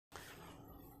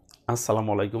আসসালামু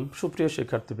আলাইকুম সুপ্রিয়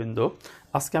শিক্ষার্থীবৃন্দ,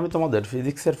 আজকে আমি তোমাদের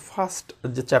ফিজিক্সের ফার্স্ট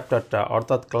যে চ্যাপ্টারটা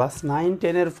অর্থাৎ ক্লাস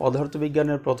 9-10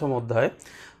 পদার্থবিজ্ঞানের প্রথম অধ্যায়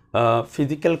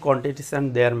physical quantities and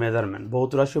there measurement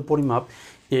ভৌতরাশি পরিমাপ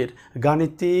এর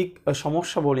গাণিতিক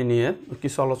সমস্যাবলী নিয়ে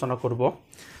কিছু আলোচনা করব।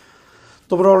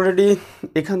 তোমরা অলরেডি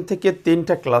এখান থেকে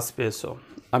 3টা ক্লাস পেয়েছো।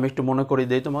 আমি একটু মনে করিয়ে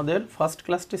দিই তোমাদের। ফার্স্ট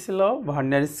ক্লাসটি ছিল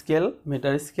vernier scale,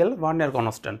 metre scale, vernier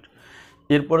constant.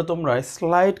 এরপরে তোমরা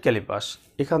স্লাইড ক্যালিপাস,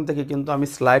 এখান থেকে কিন্তু আমি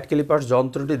স্লাইড ক্যালিপাস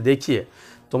যন্ত্রটি দেখিয়ে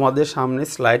তোমাদের সামনে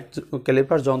স্লাইড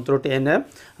ক্যালিপাস যন্ত্রটি এনে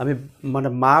আমি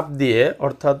মাপ দিয়ে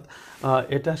অর্থাৎ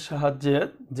এটার সাহায্যে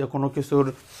যে কোনো কিছুর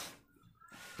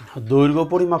দৈর্ঘ্য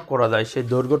পরিমাপ করা যায় সেই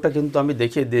দৈর্ঘ্যটা কিন্তু আমি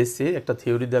দেখিয়ে দিয়েছি। একটা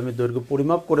থিওরি দিয়ে আমি দৈর্ঘ্য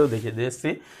পরিমাপ করেও দেখিয়ে দিয়েছি।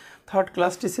 থার্ড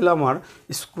ক্লাসটি ছিল আমার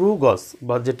স্ক্রু গজ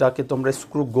বা যেটাকে তোমরা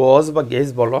স্ক্রু গজ বা গেজ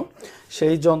বলো,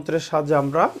 সেই যন্ত্রের সাহায্যে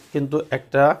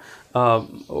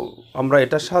আমরা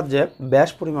এটার সাহায্যে ব্যাস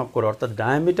পরিমাপ করে অর্থাৎ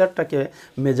ডায়ামিটারটাকে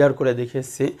মেজার করে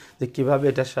দেখেছি যে কীভাবে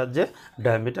এটার সাহায্যে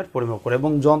ডায়ামিটার পরিমাপ করে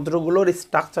এবং যন্ত্রগুলোর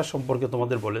স্ট্রাকচার সম্পর্কে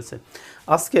তোমাদের বলেছে।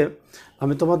 আজকে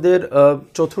আমি তোমাদের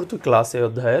চতুর্থ ক্লাসে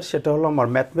অধ্যায়ের সেটা হলো আমার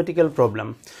ম্যাথমেটিক্যাল প্রবলেম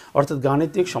অর্থাৎ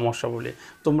গাণিতিক সমস্যাবলী।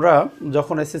 তোমরা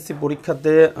যখন এসএসসি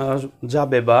পরীক্ষাতে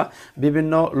যাবে বা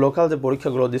বিভিন্ন লোকাল যে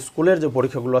পরীক্ষাগুলো স্কুলের যে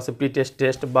পরীক্ষাগুলো আছে প্রি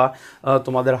টেস্ট বা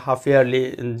তোমাদের হাফ ইয়ারলি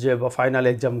যে বা ফাইনাল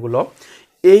এক্সামগুলো,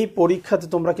 এই পরীক্ষাতে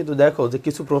তোমরা কিন্তু দেখো যে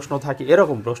কিছু প্রশ্ন থাকে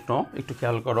এরকম প্রশ্ন, একটু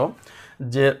খেয়াল করো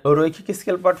যে রৈখিক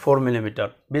স্কেল পার্ট 4 মিলিমিটার,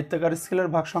 বৃত্তাকার স্কেলের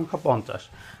ভাগ সংখ্যা 50,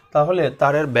 তাহলে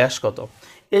তারের ব্যাস কত?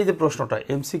 এই যে প্রশ্নটা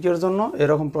এমসিকিউর জন্য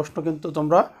এরকম প্রশ্ন কিন্তু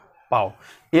তোমরা পাও।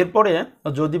 এরপরে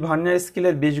যদি ভার্নিয়ার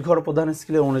স্কেলের 20 ঘর প্রধান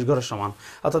স্কেলের 19 ঘরের সমান,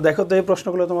 অর্থাৎ দেখো তো এই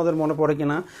প্রশ্নগুলো তোমাদের মনে পড়ে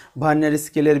কিনা। ভার্নিয়ার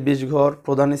স্কেলের 20 ঘর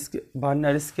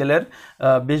ভার্নিয়ার স্কেলের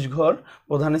 20 ঘর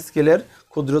প্রধান স্কেলের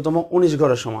ক্ষুদ্রতম 19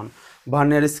 ঘরের সমান,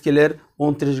 ভার্নিয়ার স্কেলের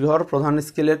 29 ঘর প্রধান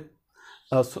স্কেলের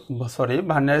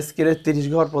ভার্নিয়ার স্কেলের 30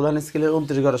 ঘর প্রধান স্কেলের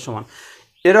 29 ঘরের সমান।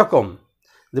 এরকম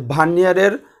যে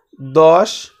ভার্নিয়ারের 10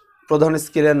 প্রধান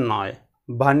স্কেলের 9,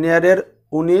 ভার্নিয়ারের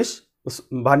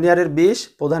 20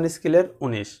 প্রধান স্কেলের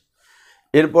 19,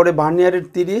 এরপরে ভার্নিয়ারের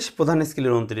 30 প্রধান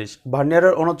স্কেলের 29,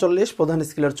 ভার্নিয়ারের 39 প্রধান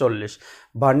স্কেলের 40,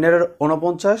 ভার্নিয়ারের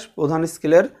 49 প্রধান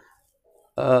স্কেলের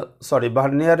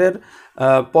ভার্নিয়ারের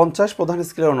 50 প্রধান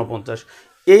স্কেলের 49।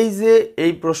 এই যে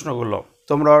এই প্রশ্নগুলো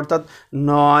তোমরা অর্থাৎ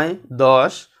 9,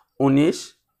 10, 19,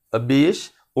 20,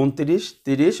 29,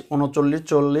 30, 39,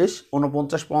 40,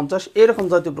 49, 50 এরকম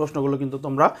জাতীয় প্রশ্নগুলো কিন্তু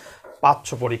তোমরা পাচ্ছ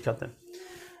পরীক্ষাতে।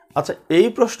 আচ্ছা, এই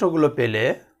প্রশ্নগুলো পেলে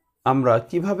আমরা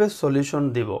কিভাবে সলিউশন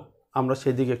দিব আমরা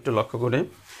সেদিকে একটু লক্ষ্য করি।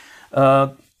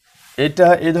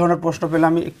 এই ধরনের প্রশ্ন পেলে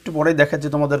আমি একটু পরেই দেখাচ্ছি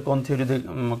তোমাদের কোন থিওরিতে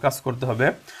কাজ করতে হবে।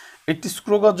 একটি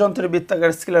স্ক্রুগজ যন্ত্রের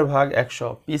বৃত্তাকার স্কেলের ভাগ 100,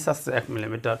 পিস আছে 1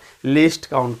 মিলিমিটার, লিস্ট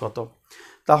কাউন্ট কত?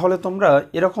 তাহলে তোমরা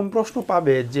এরকম প্রশ্ন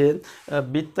পাবে যে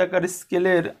বৃত্তাকার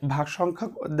স্কেলের ভাগ সংখ্যা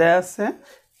দেয়া আছে,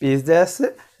 পিস দেয়া আছে,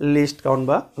 লিস্ট কাউন্ট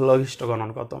বা লঘিষ্ঠ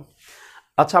গণন কত?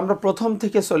 আচ্ছা, আমরা প্রথম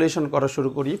থেকে সলিউশন করা শুরু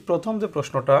করি। প্রথম যে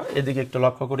প্রশ্নটা এদিকে একটু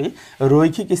লক্ষ্য করি,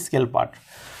 রৈখিক স্কেল পার্ট।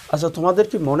 আচ্ছা, তোমাদের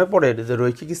কি মনে পড়ে যে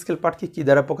রৈখিক স্কেল পার্টকে কী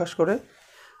দ্বারা প্রকাশ করে?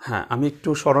 হ্যাঁ, আমি একটু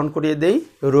স্মরণ করিয়ে দেই।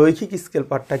 রৈখিক স্কেল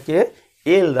পার্টটাকে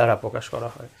এল দ্বারা প্রকাশ করা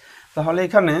হয়। তাহলে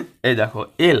এখানে এই দেখো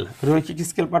এল, রৈখিক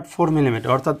স্কেল পার্ট 4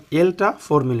 মিলিমিটার অর্থাৎ এলটা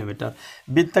 4 মিলিমিটার,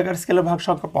 বৃত্তাকার স্কেলের ভাগ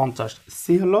সংখ্যা 50,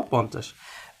 সি হলো 50।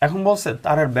 এখন বলছে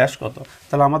তারের ব্যাস কত,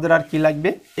 তাহলে আমাদের আর কি লাগবে?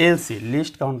 এলসি,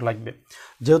 লিস্ট কাউন্ট লাগবে।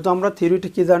 যেহেতু আমরা থিওরিটা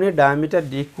কি জানি, ডায়ামিটার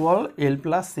ইকুয়াল এল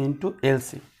প্লাস সি ইন্টু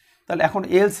এলসি, তাহলে এখন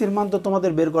এলসির মান তো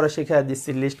তোমাদের বের করে শেখায় দিচ্ছি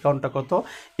লিস্ট কাউন্টটা কত।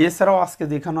 এছাড়াও আজকে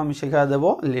দেখানো আমি শেখায় দেবো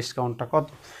লিস্ট কাউন্টটা কত।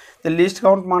 তো লিস্ট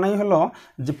কাউন্ট মানেই হলো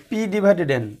যে পি ডিভাইডেড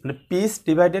এন, মানে পিস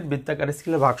ডিভাইডেড বৃত্তাকার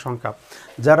স্কেলের ভাগ সংখ্যা।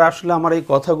 যারা আসলে আমার এই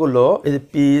কথাগুলো, এই যে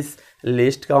পিস,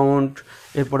 লিস্ট কাউন্ট,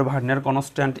 এরপরে ভার্নিয়ার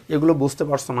কনস্ট্যান্ট এগুলো বুঝতে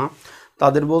পারছো না,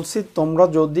 তাদের বলছি তোমরা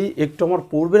যদি একটু আমার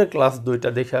পূর্বের ক্লাস 2টা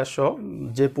দেখে আসো,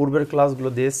 যে পূর্বের ক্লাসগুলো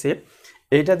দিয়েছে,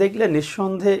 এইটা দেখলে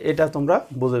নিঃসন্দেহে এটা তোমরা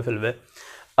বুঝে ফেলবে।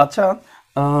 আচ্ছা,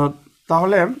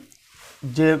 তাহলে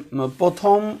যে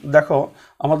প্রথম দেখো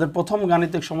আমাদের প্রথম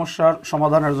গাণিতিক সমস্যার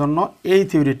সমাধানের জন্য এই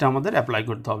থিওরিটা আমাদের অ্যাপ্লাই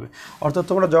করতে হবে। অর্থাৎ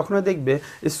তোমরা যখনই দেখবে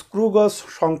স্ক্রুগজ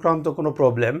সংক্রান্ত কোনো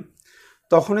প্রবলেম,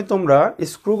 তখনই তোমরা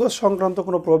স্ক্রুগজ সংক্রান্ত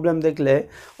কোনো প্রবলেম দেখলে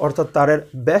অর্থাৎ তারের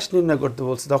ব্যাস নির্ণয় করতে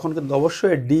বলছে, তখন কিন্তু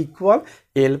অবশ্যই ডি ইকুয়াল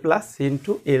এল প্লাস সি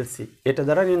ইন্টু এলসি এটা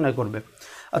দ্বারা নির্ণয় করবে।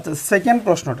 আচ্ছা, সেকেন্ড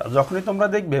প্রশ্নটা যখনই তোমরা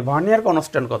দেখবে ভার্নিয়ার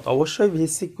কনস্ট্যান্ট কত, অবশ্যই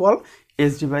VC equal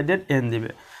S divided N দিবে,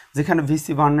 যেখানে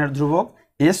ভিসি ভার্নিয়ার ধ্রুবক,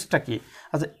 এসটা কি?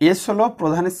 আচ্ছা, এস হলো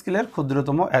প্রধান স্কেলের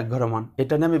ক্ষুদ্রতম এক ঘরের মান।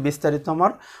 এটা নিয়ে আমি বিস্তারিত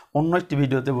আমার অন্য একটি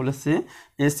ভিডিওতে বলেছি।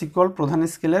 এস ইকুয়াল প্রধান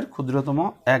স্কেলের ক্ষুদ্রতম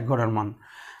এক ঘরের মান।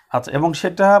 আচ্ছা, এবং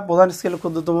সেটা প্রধান স্কেলের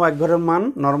ক্ষুদ্রতম এক ঘরের মান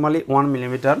নর্মালি 1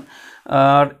 মিলিমিটার।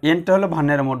 আর এনটা হলো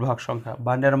ভার্নিয়ারের মোট ভাগ সংখ্যা,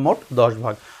 ভার্নিয়ারের মোট 10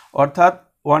 ভাগ, অর্থাৎ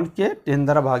 1কে 10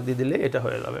 দ্বারা ভাগ দিয়ে দিলে এটা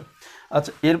হয়ে যাবে।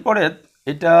 আচ্ছা, এরপরে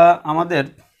এটা আমাদের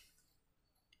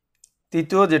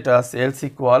তৃতীয় যেটা আছে LC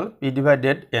equal P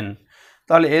divided N.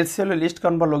 তাহলে এলসি হলো লিস্ট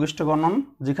কাউন্ট বা লঘিষ্ঠ গণন,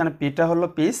 যেখানে পিটা হলো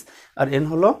পিস আর এন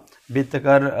হলো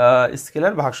বৃত্তাকার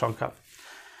স্কেলের ভাগ সংখ্যা।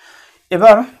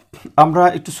 এবার আমরা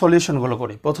একটু সলিউশনগুলো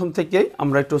করি, প্রথম থেকেই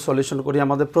আমরা একটু সলিউশন করি।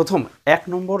 আমাদের প্রথম 1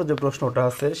 নম্বর যে প্রশ্নটা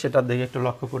আছে সেটার দিকে একটু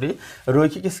লক্ষ্য করি।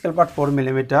 রৈখিক স্কেল পার্ট 4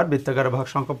 মিলিমিটার, বৃত্তাকার ভাগ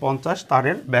সংখ্যা 50,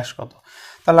 তারের ব্যাস কত?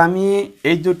 তাহলে আমি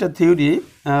এই দুইটা থিওরি,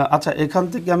 আচ্ছা এখান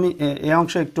থেকে আমি এই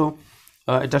অংশে একটু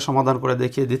এটা সমাধান করে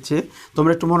দেখিয়ে দিচ্ছি।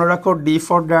 তোমরা একটু মনে রাখো, D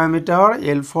for diameter,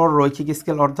 L for রৈখিক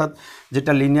স্কেল অর্থাৎ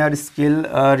যেটা লিনিয়ার স্কেল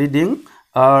রিডিং,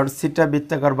 আর সিটা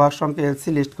বৃত্তাকার ভাগ সংখ্যা, এলসি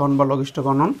লিস্ট কাউন্ট বা লঘিষ্ঠ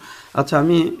গণন। আচ্ছা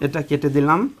আমি এটা কেটে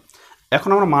দিলাম, এখন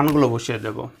আমরা মানগুলো বসিয়ে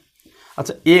দেব।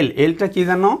 আচ্ছা এলটা কি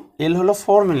জানো? এল হলো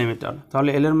 4 মিলিমিটার, তাহলে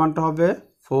এল এর মানটা হবে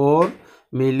 4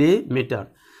 মিলিমিটার।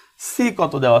 সি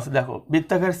কত দেওয়া আছে দেখো,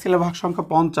 বৃত্তাকার স্কেলের ভাগ সংখ্যা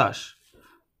 50,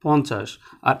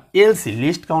 আর এলসি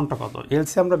লিস্ট কাউন্টটা কত?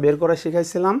 এলসি আমরা বের করে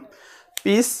শিখাইছিলাম,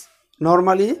 পিস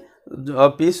নর্মালি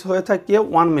পিস হয়ে থাকে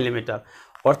 1 মিলিমিটার,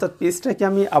 অর্থাৎ পিসটাকে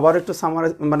আমি আবার একটু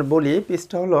বলি।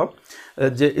 পিসটা হলো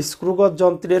যে স্ক্রুগজ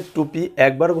যন্ত্রের টুপি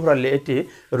একবার ঘোরালে এটি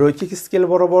রৈখিক স্কেল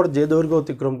বরাবর যে দৈর্ঘ্য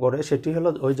অতিক্রম করে সেটি হলো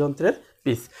ওই যন্ত্রের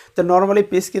পিস। তো নর্মালি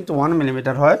পিস কিন্তু 1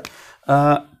 মিলিমিটার হয়।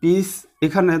 পিস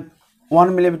এখানে 1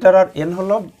 মিলিমিটার, আর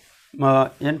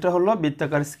এনটা হলো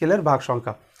বৃত্তাকার স্কেলের ভাগ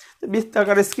সংখ্যা।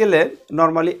 বৃত্তাকার স্কেলে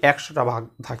নর্মালি 100টা ভাগ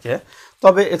থাকে,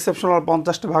 তবে এক্সেপশনাল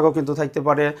 50টা ভাগও কিন্তু থাকতে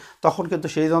পারে, তখন কিন্তু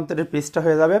সেই যন্ত্রের পিসটা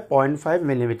হয়ে যাবে 0.5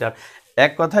 মিলিমিটার।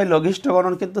 এক কথায় লঘিষ্ঠ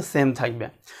গণন কিন্তু সেম থাকবে,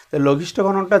 তো লঘিষ্ঠ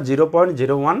গণনটা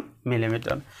 0.01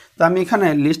 মিলিমিটার। তো আমি এখানে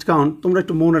লিস্ট কাউন্ট তোমরা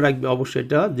একটু মনে রাখবে অবশ্যই,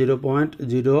 এটা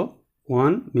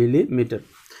 0.01 মিলিমিটার।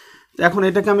 তো এখন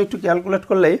এটাকে আমি একটু ক্যালকুলেট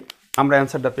করলেই আমরা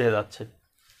অ্যান্সারটা পেয়ে যাচ্ছি।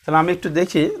 তাহলে আমি একটু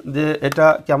দেখি যে এটা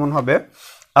কেমন হবে।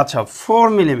 আচ্ছা 4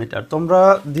 মিলিমিটার, তোমরা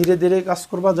ধীরে ধীরে কাজ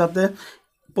করবা যাতে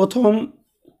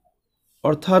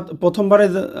প্রথমবারে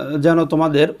যেন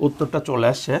তোমাদের উত্তরটা চলে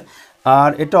আসে। আর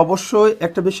এটা অবশ্যই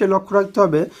একটা বিষয় লক্ষ্য রাখতে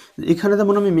হবে, এখানে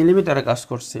যেমন আমি মিলিমিটারে কাজ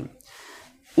করছি,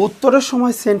 উত্তরের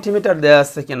সময় সেন্টিমিটার দেওয়া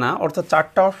আছে কিনা, অর্থাৎ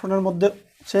 4টা অপশনের মধ্যে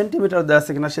সেন্টিমিটার দেওয়া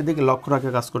আছে কিনা সেদিকে লক্ষ্য রাখে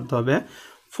কাজ করতে হবে।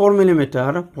 4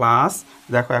 মিলিমিটার প্লাস,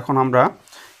 দেখো এখন আমরা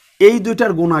এই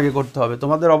দুইটার গুণ আগে করতে হবে।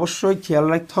 তোমাদের অবশ্যই খেয়াল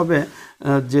রাখতে হবে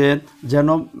যে যেন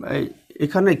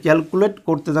এখানে ক্যালকুলেট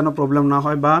করতে যেন প্রবলেম না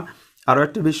হয়। বা আরও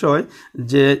একটা বিষয়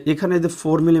যে এখানে যে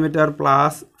 4 মিলিমিটার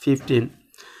প্লাস 50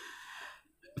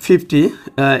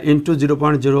 ইন্টু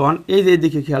 0.01, এই যে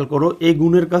দিকে খেয়াল করো, এই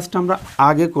গুণের কাজটা আমরা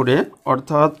আগে করে,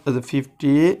 অর্থাৎ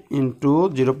 50 into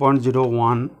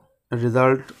 0.01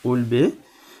 result will be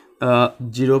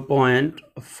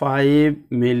 0.5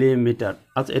 millimetre.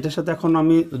 আচ্ছা এটার সাথে এখন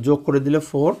আমি যোগ করে দিলে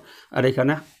 4, আর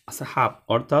এখানে আছে হাফ,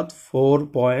 অর্থাৎ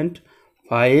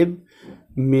 4.5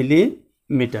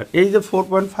 মিলিমিটার। এই যে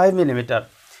 4.5 মিলিমিটার,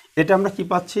 এটা আমরা কি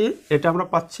পাচ্ছি? এটা আমরা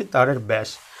পাচ্ছি তারের ব্যাস।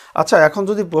 আচ্ছা এখন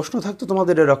যদি প্রশ্ন থাকতো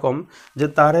তোমাদের এরকম যে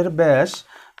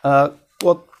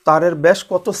তারের ব্যাস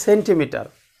কত সেন্টিমিটার,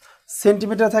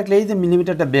 থাকলে এই যে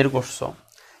মিলিমিটারটা বের করছো,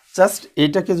 জাস্ট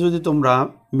এইটাকে যদি তোমরা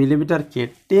মিলিমিটারকে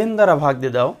 10 দ্বারা ভাগ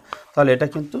দিয়ে দাও তাহলে এটা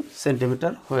কিন্তু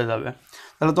সেন্টিমিটার হয়ে যাবে।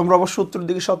 তাহলে তোমরা অবশ্যই উত্তরের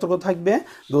দিকে সতর্ক থাকবে,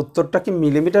 উত্তরটা কি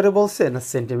মিলিমিটারে বলছে না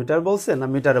সেন্টিমিটার বলছে না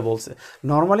মিটারে বলছে।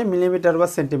 নর্মালি মিলিমিটার বা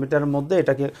সেন্টিমিটারের মধ্যে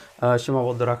এটাকে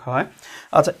সীমাবদ্ধ রাখা হয়।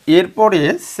 আচ্ছা এরপরে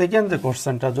সেকেন্ড যে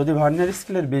কোশ্চেনটা, যদি ভার্নিয়ার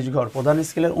স্কেলের 20 ঘর প্রধান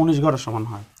স্কেলের 19 ঘরের সমান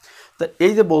হয়, তো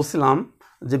এই যে বলছিলাম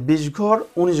যে 20 ঘর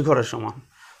 19 ঘরের সমান,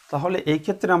 তাহলে এই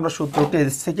ক্ষেত্রে আমরা সূত্রটি,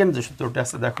 সেকেন্ড যে সূত্রটি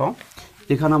আছে দেখো,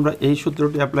 এখানে আমরা এই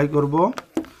সূত্রটি অ্যাপ্লাই করব।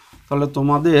 তাহলে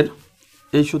তোমাদের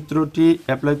এই সূত্রটি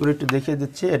অ্যাপ্লাই করে একটু দেখিয়ে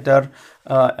দিচ্ছি এটার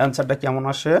অ্যান্সারটা কেমন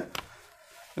আসে।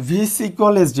 ভিস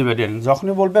ইকুয়াল এস ডিভাইডেড এন,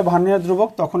 যখনই বলবে ভার্নিয়ার ধ্রুবক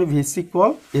তখনই ভিস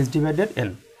ইকুয়াল এস ডিভাইডেড এন।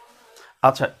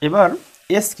 আচ্ছা এবার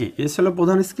এস কি? এস হলো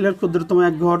প্রধান স্কেলের ক্ষুদ্রতম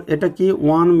এক ঘর, এটা কি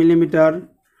 1 মিলিমিটার,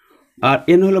 আর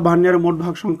এন হলো ভার্নিয়ারের মোট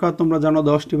ভাগ সংখ্যা, তোমরা জানো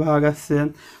 10টি ভাগ আছে,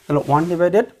 তাহলে 1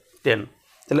 ডিভাইডেড 10,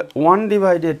 তাহলে 1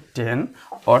 ডিভাইডেড 10,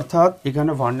 অর্থাৎ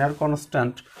এখানে ভার্নিয়ার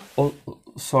কনস্ট্যান্ট,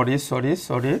 সরি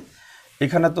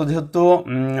এখানে তো যেহেতু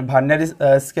ভার্নিয়ার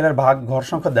স্কেলের ঘর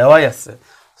সংখ্যা দেওয়াই আছে,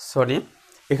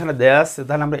 এখানে দেওয়া আছে,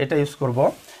 তাহলে আমরা এটা ইউজ করব।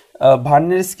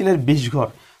 ভার্নিয়ার স্কেলের 20 ঘর,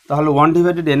 তাহলে 1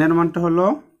 ডিভাইডেড এন এর মানটা হলো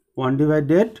 1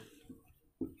 ডিভাইডেড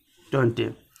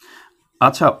 20।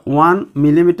 আচ্ছা 1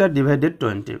 মিলিমিটার ডিভাইডেড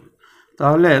 20,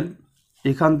 তাহলে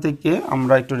এখান থেকে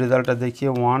আমরা একটু রেজাল্টটা দেখি।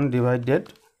 1 ডিভাইডেড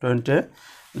 20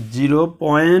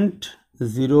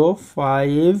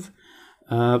 0.05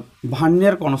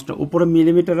 ভার্নিয়ার কনস্ট্যান্ট, উপরে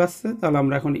মিলিমিটার আসছে, তাহলে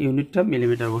আমরা এখন ইউনিটটা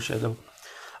মিলিমিটার বসিয়ে দেব।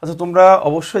 আচ্ছা, তোমরা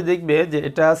অবশ্যই দেখবে যে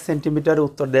এটা সেন্টিমিটারে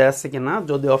উত্তর দেওয়া আছে কিনা।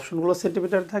 যদি অপশনগুলো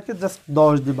সেন্টিমিটার থাকে জাস্ট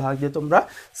 10 দিয়ে ভাগ দিয়ে তোমরা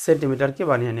সেন্টিমিটারকে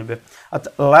বানিয়ে নেবে। আচ্ছা,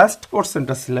 লাস্ট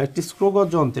কোশ্চেনটা ছিল একটি স্ক্রুগজ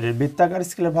যন্ত্রের বৃত্তাকার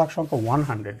স্কেলের ভাগ সংখ্যা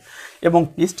 100 এবং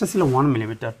পিচটা ছিল 1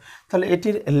 মিলিমিটার। তাহলে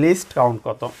এটির লিস্ট কাউন্ট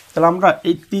কত? তাহলে আমরা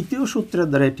এই তৃতীয় সূত্রের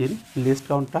দ্বারা এটির লিস্ট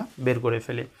কাউন্টটা বের করে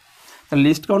ফেলি। তাহলে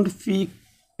লিস্ট কাউন্ট ফি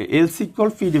এলসি ইকুয়াল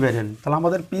ফি ডিভাইডেড, তাহলে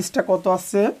আমাদের পিচটা কত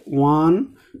আছে? 1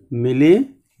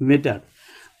 মিলিমিটার।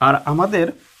 আর আমাদের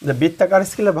যে বৃত্তাকার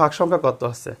স্কেলের ভাগ সংখ্যা কত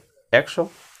আছে? 100।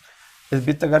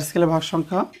 বৃত্তাকার স্কেলের ভাগ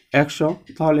সংখ্যা 100,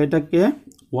 তাহলে এটাকে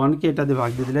 1কে এটা দিয়ে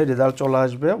ভাগ দিয়ে দিলে রেজাল্ট চলে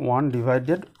আসবে 1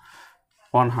 ডিভাইডেড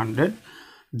 100,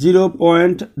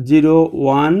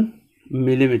 0.01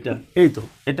 মিলিমিটার। এই তো,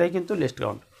 এটাই কিন্তু লিস্ট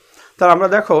কাউন্ট। তাহলে আমরা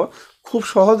দেখো খুব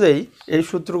সহজেই এই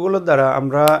সূত্রগুলোর দ্বারা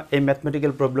আমরা এই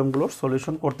ম্যাথমেটিক্যাল প্রবলেমগুলোর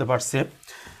সলিউশন করতে পারছি।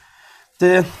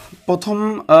 তে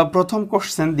প্রথম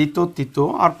কোশ্চেন, দ্বিতীয় তৃতীয়,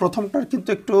 আর প্রথমটার কিন্তু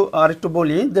একটু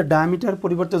বলি যে ডায়ামিটার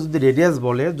পরিবর্তে যদি রেডিয়াস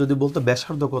বলে, যদি বলতো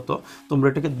ব্যাসার্ধ কত, তোমরা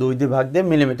এটাকে 2 দিয়ে ভাগ দিয়ে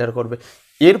মিলিমিটার করবে।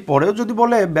 এরপরেও যদি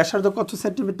বলে ব্যাসার্ধ কত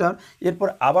সেন্টিমিটার, এরপর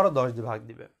আবারও 10 দিয়ে ভাগ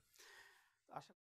দিবে।